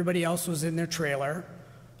 and everybody else was in their trailer.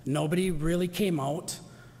 Nobody really came out.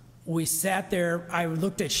 We sat there. I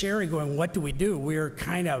looked at Sherry going, what do we do? We were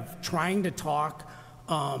kind of trying to talk,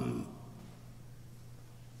 and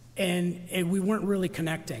we weren't really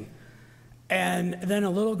connecting. And then a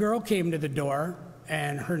little girl came to the door,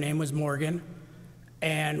 and her name was Morgan,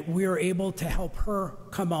 and we were able to help her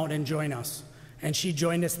come out and join us. And she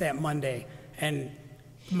joined us that Monday, and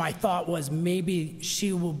my thought was maybe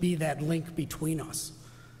she will be that link between us.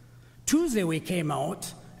 Tuesday we came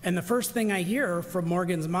out, and the first thing I hear from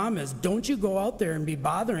Morgan's mom is, don't you go out there and be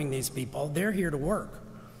bothering these people. They're here to work.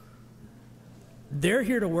 They're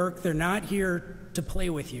here to work. They're not here to play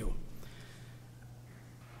with you.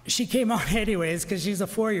 She came out anyways because she's a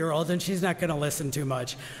 4-year-old and she's not going to listen too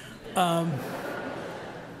much.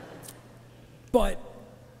 But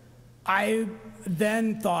I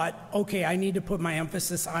then thought, okay, I need to put my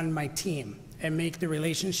emphasis on my team and make the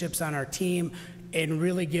relationships on our team and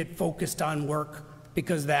really get focused on work,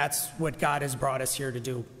 because that's what God has brought us here to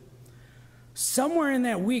do. Somewhere in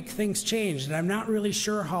that week, things changed, and I'm not really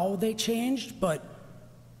sure how they changed, but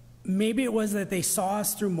maybe it was that they saw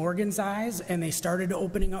us through Morgan's eyes and they started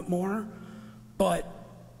opening up more. But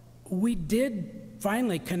we did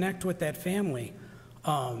finally connect with that family.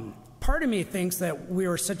 Part of me thinks that we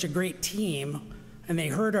were such a great team, and they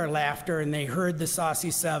heard our laughter and they heard the Saucy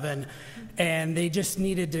 7, and they just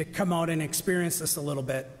needed to come out and experience this a little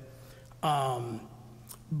bit.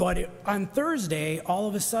 But on Thursday, all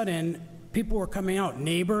of a sudden, people were coming out.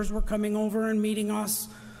 Neighbors were coming over and meeting us.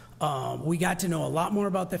 We got to know a lot more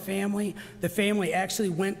about the family. The family actually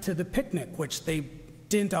went to the picnic, which they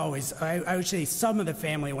didn't always. I would say some of the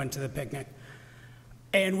family went to the picnic.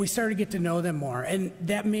 And we started to get to know them more. And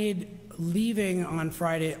that made leaving on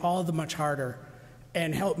Friday all the much harder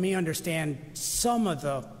and helped me understand some of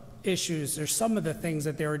the issues or some of the things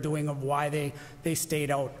that they were doing of why they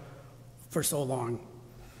stayed out for so long.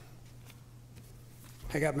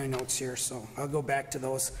 I got my notes here, so I'll go back to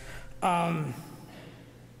those.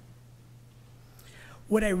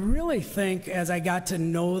 what I really think as I got to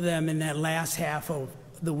know them in that last half of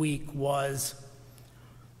the week was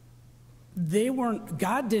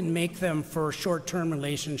God didn't make them for short-term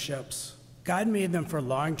relationships. God made them for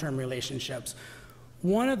long-term relationships.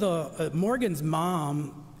 One of Morgan's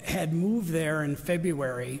mom had moved there in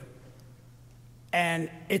February, and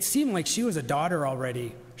it seemed like she was a daughter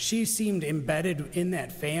already. She seemed embedded in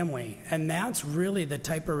that family, and that's really the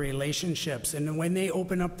type of relationships. And when they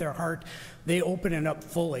open up their heart, they open it up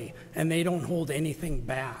fully, and they don't hold anything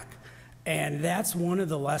back. And that's one of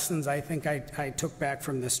the lessons I think I took back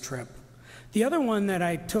from this trip. The other one that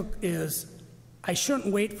I took is I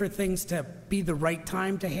shouldn't wait for things to be the right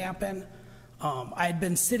time to happen. I'd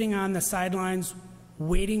been sitting on the sidelines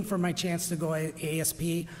waiting for my chance to go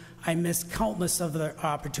ASP. I missed countless of the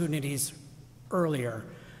opportunities earlier,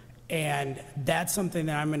 and that's something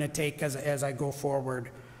that I'm going to take as I go forward.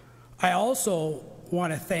 I also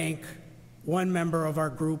want to thank one member of our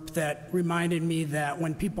group that reminded me that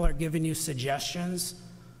when people are giving you suggestions,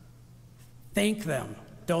 thank them.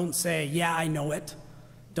 Don't say, yeah, I know it.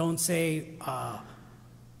 Don't say,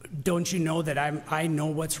 don't you know that I know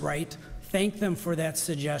what's right? Thank them for that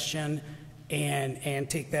suggestion and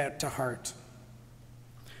take that to heart.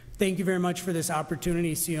 Thank you very much for this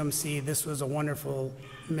opportunity, CMC. This was a wonderful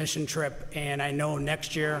mission trip, and I know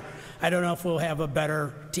next year, I don't know if we'll have a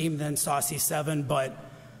better team than Saucy 7, but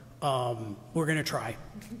we're going to try.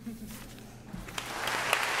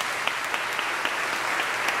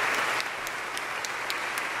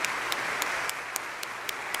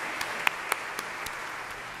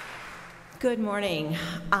 Good morning.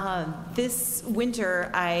 This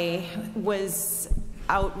winter, I was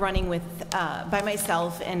out running by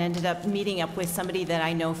myself and ended up meeting up with somebody that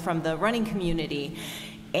I know from the running community.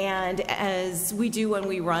 And as we do when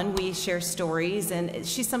we run, we share stories, and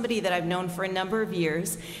she's somebody that I've known for a number of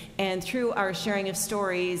years. And through our sharing of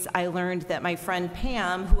stories, I learned that my friend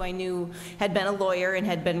Pam, who I knew had been a lawyer and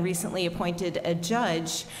had been recently appointed a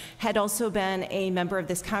judge, had also been a member of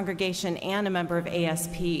this congregation and a member of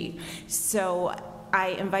ASP. So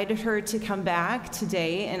I invited her to come back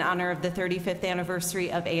today in honor of the 35th anniversary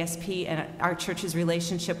of ASP and our church's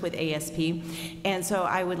relationship with ASP. And so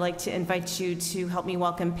I would like to invite you to help me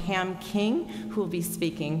welcome Pam King, who will be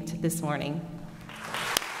speaking this morning.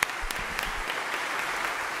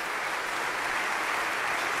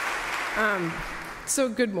 So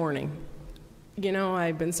good morning. You know,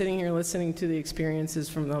 I've been sitting here listening to the experiences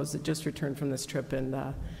from those that just returned from this trip,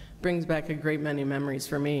 and brings back a great many memories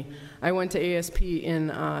for me. I went to ASP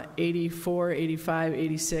in 84, 85,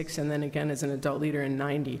 86, and then again as an adult leader in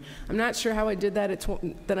 90. I'm not sure how I did that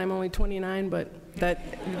that I'm only 29, but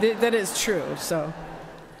that is true. So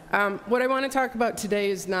what I want to talk about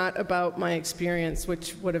today is not about my experience,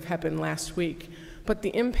 which would have happened last week, but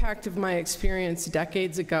the impact of my experience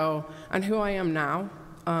decades ago on who I am now,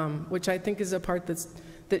 which I think is a part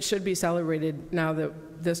that should be celebrated now that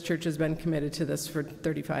this church has been committed to this for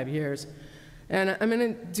 35 years. And I'm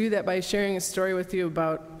going to do that by sharing a story with you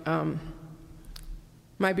about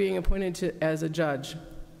my being appointed as a judge.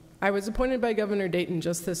 I was appointed by Governor Dayton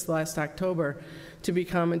just this last October to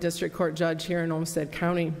become a district court judge here in Olmsted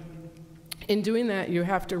County. In doing that, you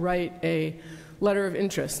have to write a letter of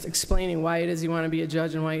interest explaining why it is you want to be a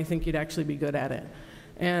judge and why you think you'd actually be good at it.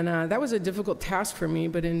 And that was a difficult task for me,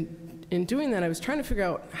 but in doing that, I was trying to figure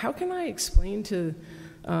out how can I explain to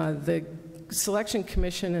the selection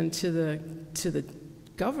commission and to the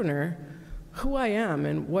governor who I am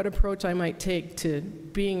and what approach I might take to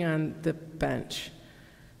being on the bench.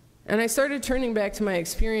 And I started turning back to my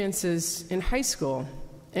experiences in high school.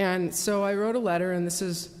 And so I wrote a letter, and this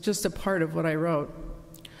is just a part of what I wrote.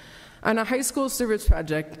 On a high school service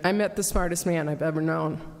project, I met the smartest man I've ever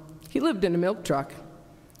known. He lived in a milk truck,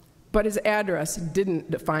 but his address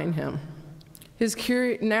didn't define him. His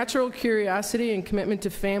natural curiosity and commitment to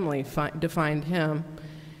family defined him.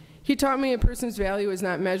 He taught me a person's value is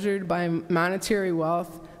not measured by monetary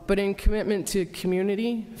wealth, but in commitment to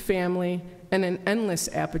community, family, and an endless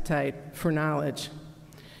appetite for knowledge.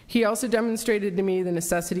 He also demonstrated to me the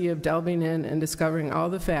necessity of delving in and discovering all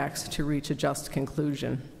the facts to reach a just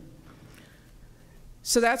conclusion.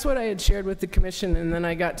 So that's what I had shared with the commission, and then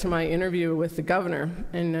I got to my interview with the governor,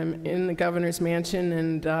 and I'm in the governor's mansion,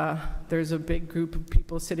 and there's a big group of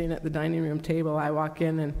people sitting at the dining room table. I walk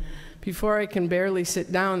in, and before I can barely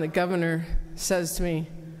sit down, the governor says to me,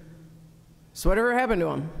 "So whatever happened to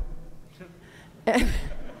him?" And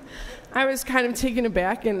I was kind of taken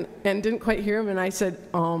aback and didn't quite hear him, and I said,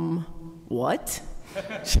 what?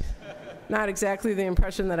 Not exactly the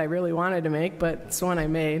impression that I really wanted to make, but it's one I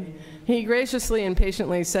made. He graciously and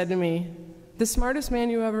patiently said to me, "The smartest man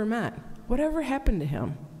you ever met. whatever happened to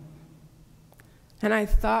him? And I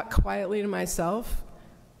thought quietly to myself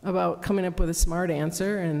about coming up with a smart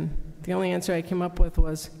answer, and the only answer I came up with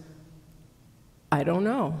was, I don't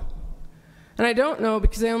know. And I don't know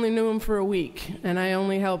because I only knew him for a week, and I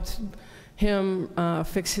only helped him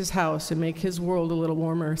fix his house and make his world a little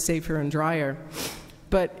warmer, safer, and drier.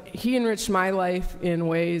 But he enriched my life in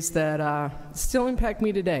ways that still impact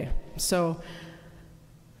me today. So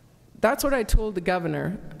that's what I told the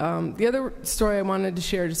governor. The other story I wanted to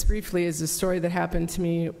share just briefly is a story that happened to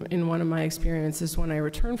me in one of my experiences when I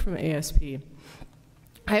returned from ASP.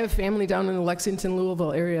 I have a family down in the Lexington,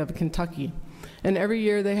 Louisville area of Kentucky, and every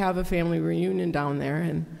year they have a family reunion down there,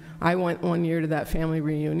 and I went one year to that family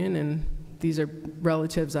reunion, and these are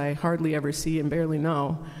relatives I hardly ever see and barely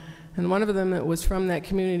know. And one of them that was from that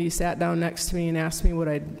community sat down next to me and asked me what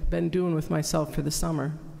I'd been doing with myself for the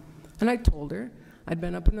summer. And I told her I'd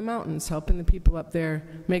been up in the mountains helping the people up there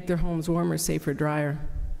make their homes warmer, safer, drier.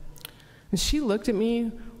 And she looked at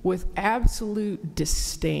me with absolute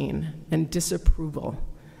disdain and disapproval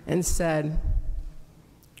and said,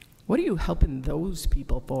 "What are you helping those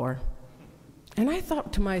people for?" And I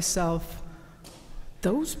thought to myself,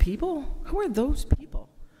 those people? Who are those people?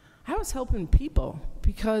 I was helping people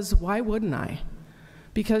because why wouldn't I?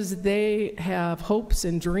 Because they have hopes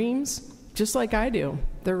and dreams just like I do.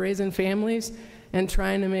 They're raising families and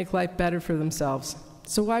trying to make life better for themselves.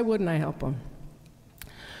 So why wouldn't I help them?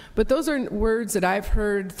 But those are words that I've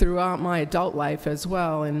heard throughout my adult life as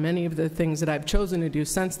well, and many of the things that I've chosen to do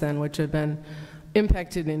since then, which have been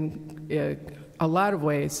impacted in a lot of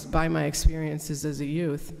ways by my experiences as a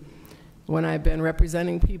youth. When I've been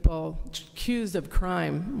representing people accused of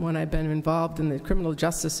crime, when I've been involved in the criminal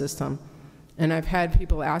justice system, and I've had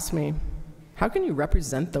people ask me, how can you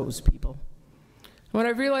represent those people? What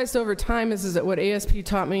I've realized over time is that what ASP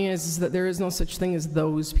taught me is that there is no such thing as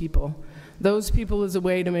those people. Those people is a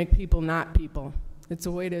way to make people not people. It's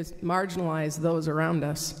a way to marginalize those around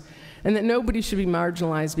us. And that nobody should be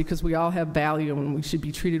marginalized because we all have value and we should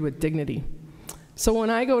be treated with dignity. So when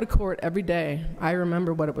I go to court every day, I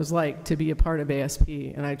remember what it was like to be a part of ASP,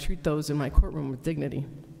 and I treat those in my courtroom with dignity.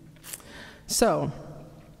 So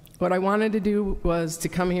what I wanted to do was to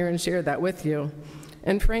come here and share that with you,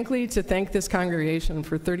 and frankly, to thank this congregation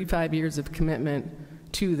for 35 years of commitment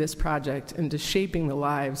to this project and to shaping the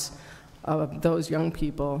lives of those young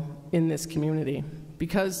people in this community.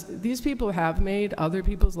 Because these people have made other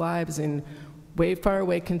people's lives in way far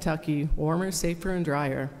away Kentucky warmer, safer, and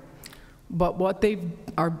drier. But what they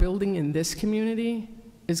are building in this community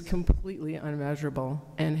is completely unmeasurable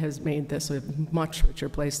and has made this a much richer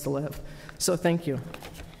place to live. So thank you.